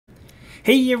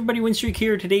Hey everybody, Winstreak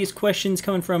here. Today's question's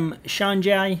coming from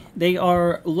Shanjai. They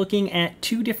are looking at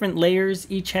two different layers,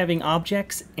 each having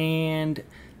objects, and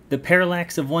the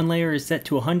parallax of one layer is set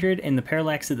to 100 and the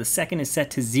parallax of the second is set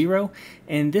to 0.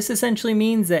 And this essentially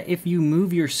means that if you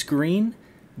move your screen,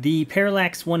 the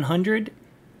parallax 100,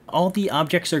 all the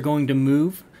objects are going to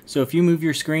move. So if you move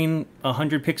your screen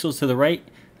 100 pixels to the right,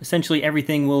 essentially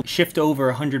everything will shift over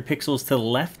 100 pixels to the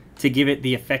left to give it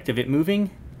the effect of it moving.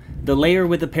 The layer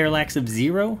with a parallax of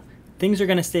 0, things are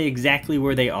going to stay exactly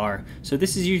where they are. So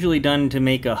this is usually done to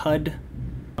make a HUD.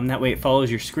 That way it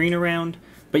follows your screen around.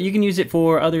 But you can use it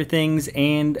for other things,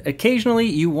 and occasionally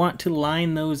you want to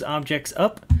line those objects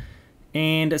up.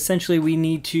 And essentially we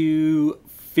need to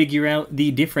figure out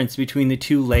the difference between the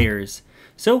two layers.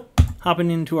 So hopping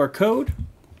into our code,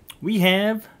 we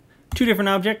have two different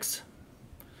objects.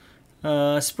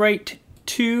 Sprite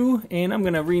 2, and I'm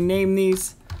going to rename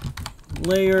these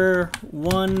Layer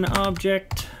 1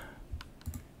 object,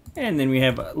 and then we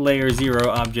have Layer 0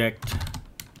 object.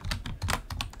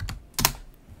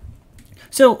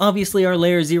 So obviously our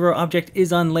Layer 0 object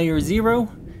is on Layer 0,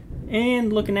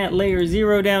 and looking at Layer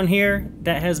 0 down here,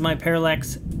 that has my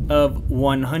parallax of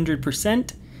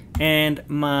 100%, and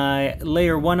my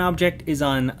Layer 1 object is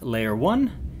on Layer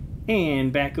 1,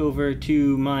 and back over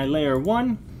to my Layer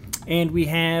 1, and we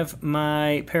have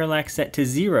my parallax set to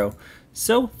 0.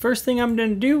 So first thing I'm going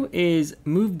to do is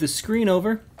move the screen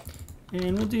over,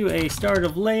 and we'll do a start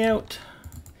of layout,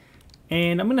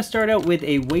 and I'm going to start out with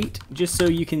a weight just so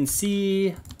you can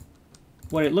see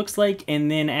what it looks like, and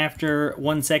then after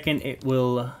 1 second it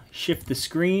will shift the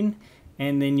screen,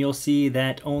 and then you'll see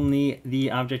that only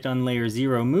the object on layer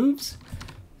 0 moves.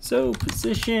 So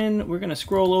position, we're going to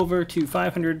scroll over to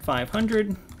 500,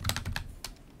 500.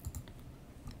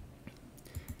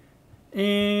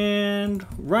 And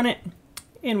run it.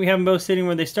 And we have them both sitting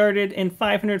where they started, and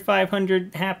 500,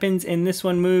 500 happens, and this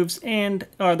one moves, and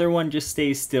our other one just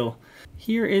stays still.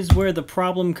 Here is where the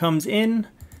problem comes in.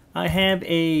 I have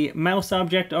a mouse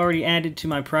object already added to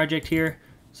my project here,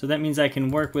 so that means I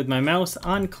can work with my mouse.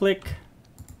 On click,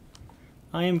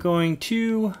 I am going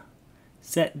to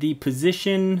set the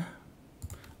position.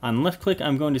 On left click,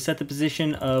 I'm going to set the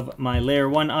position of my layer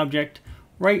 1 object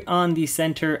right on the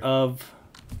center of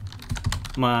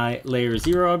my layer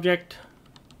 0 object.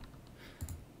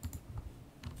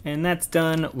 And that's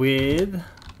done with,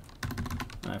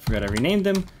 I forgot I renamed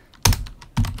them,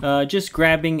 just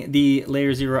grabbing the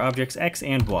layer 0 objects X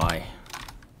and Y.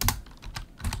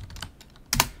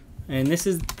 And this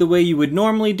is the way you would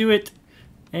normally do it.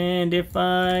 And if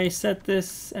I set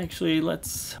this, actually I'm going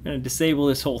to disable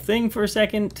this whole thing for a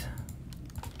second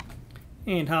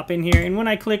and hop in here. And when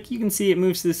I click, you can see it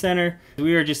moves to the center.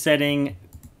 We are just setting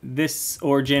this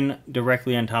origin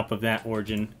directly on top of that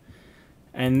origin.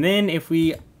 And then if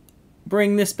we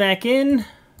bring this back in,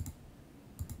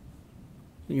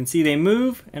 you can see they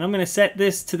move, and I'm going to set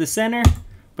this to the center,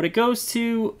 but it goes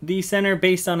to the center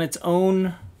based on its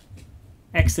own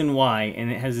X and Y,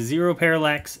 and it has a 0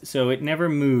 parallax, so it never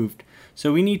moved.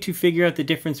 So we need to figure out the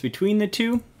difference between the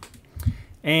two,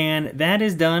 and that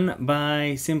is done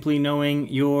by simply knowing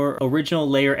your original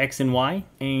layer X and Y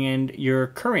and your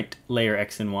current layer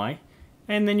X and Y,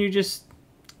 and then you just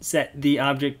set the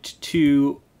object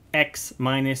to X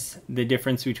minus the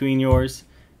difference between yours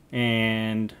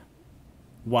and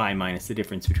Y minus the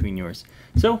difference between yours.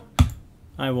 So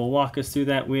I will walk us through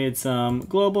that with some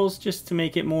globals just to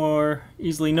make it more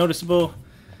easily noticeable.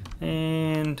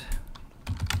 And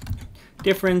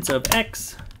difference of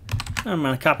X, I'm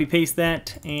going to copy paste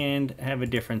that and have a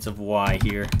difference of Y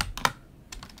here.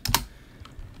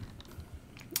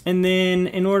 And then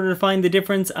in order to find the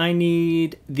difference, I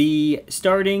need the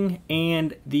starting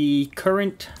and the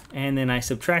current, and then I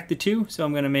subtract the two. So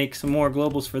I'm going to make some more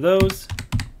globals for those.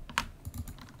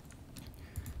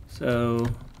 So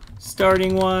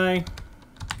starting Y,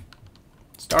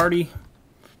 starty,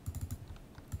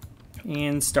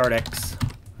 and start X.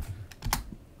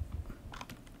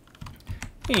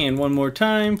 And one more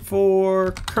time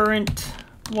for current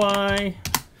Y,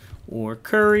 or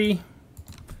curry,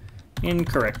 and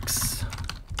corrects.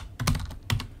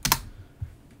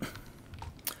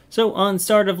 So on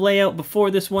start of layout,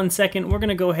 before this 1 second, we're going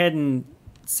to go ahead and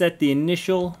set the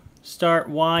initial start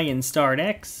Y and start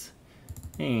X.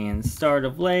 And start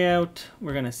of layout,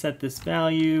 we're going to set this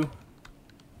value.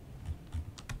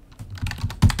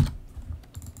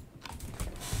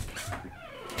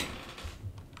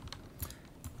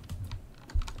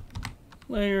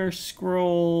 Layer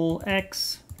scroll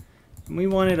X. And we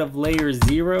want it of layer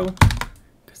 0,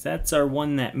 because that's our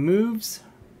one that moves.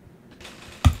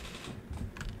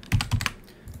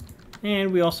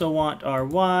 And we also want our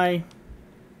Y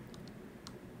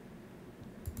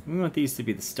We want these to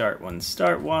be the start ones.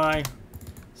 Start Y,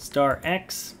 start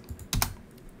X.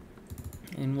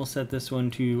 And we'll set this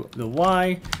one to the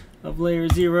Y of layer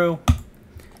 0.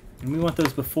 And we want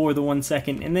those before the 1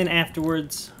 second. And then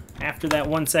afterwards, after that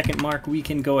 1 second mark, we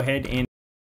can go ahead and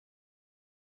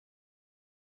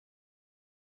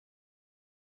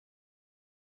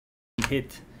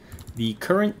hit the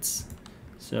currents.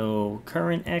 So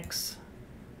current X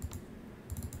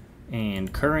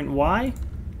and current Y.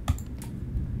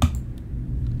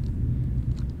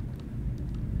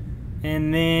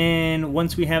 And then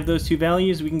once we have those two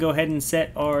values, we can go ahead and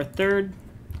set our third,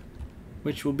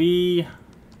 which will be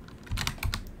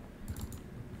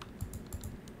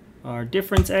our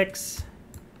difference X.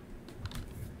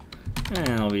 And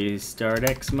it'll be start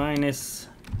X minus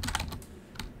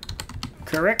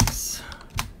corrects.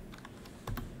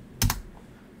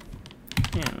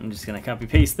 And I'm just going to copy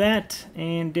paste that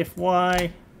and diff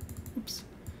Y. Oops.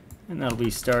 And that'll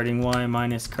be starting Y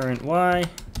minus current Y.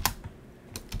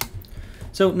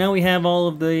 So now we have all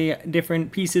of the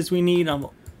different pieces we need.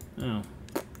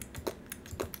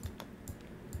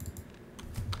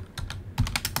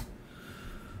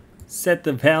 Set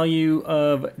the value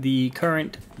of the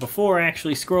current before I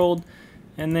actually scrolled,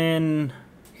 and then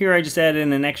here I just added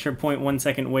in an extra 0.1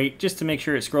 second wait just to make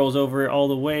sure it scrolls over all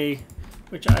the way,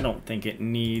 which I don't think it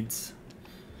needs.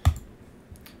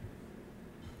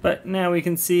 But now we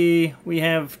can see we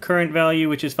have current value,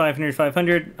 which is 500,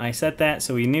 500. I set that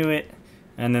so we knew it.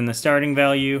 And then the starting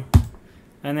value.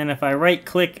 And then if I right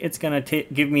click, it's going to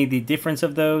give me the difference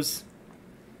of those.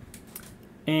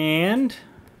 And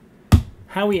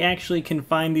how we actually can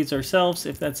find these ourselves,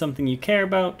 if that's something you care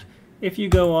about, if you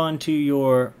go on to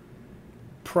your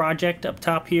project up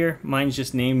top here, mine's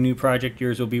just name new project,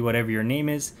 yours will be whatever your name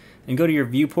is, and go to your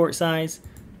viewport size,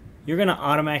 you're going to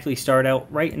automatically start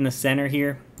out right in the center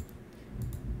here.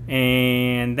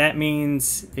 And that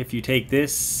means if you take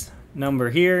this number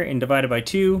here and divide it by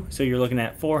 2, so you're looking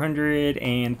at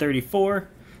 434,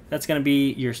 that's going to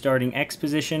be your starting X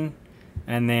position,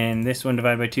 and then this one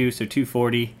divided by 2, so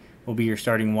 240 will be your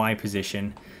starting Y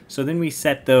position. So then we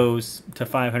set those to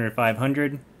 500,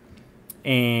 500,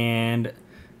 and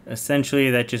essentially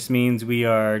that just means we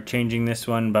are changing this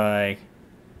one by,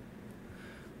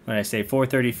 what did I say,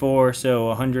 434, so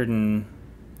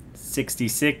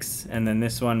 166, and then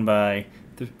this one by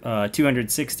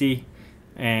 260.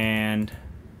 And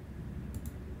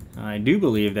I do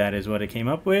believe that is what it came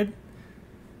up with.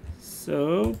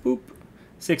 So, boop,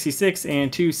 66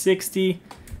 and 260.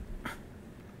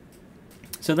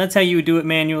 So that's how you would do it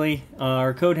manually.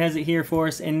 Our code has it here for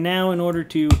us. And now in order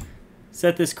to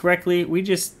set this correctly, we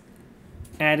just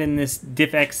add in this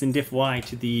diff X and diff Y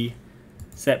to the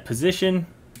set position.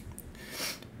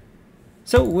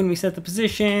 So when we set the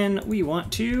position, we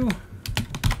want to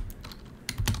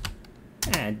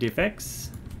add diff X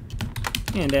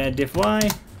and add diff Y.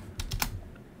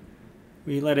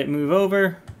 We let it move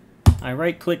over. I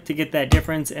right click to get that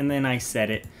difference, and then I set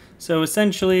it. So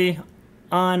essentially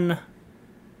on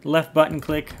left button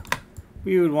click,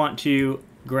 we would want to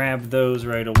grab those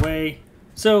right away.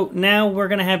 So now we're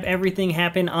going to have everything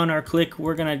happen on our click.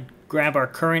 We're going to grab our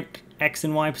current X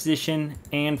and Y position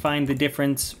and find the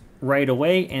difference right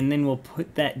away, and then we'll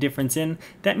put that difference in.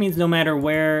 That means no matter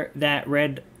where that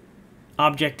red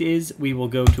object is, we will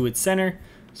go to its center.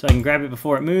 So I can grab it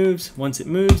before it moves. Once it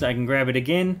moves, I can grab it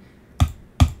again.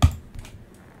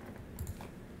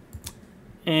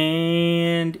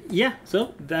 And yeah,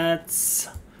 so that's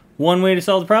one way to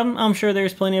solve the problem. I'm sure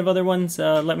there's plenty of other ones.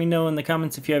 Let me know in the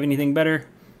comments if you have anything better.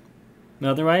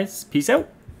 Otherwise, peace out.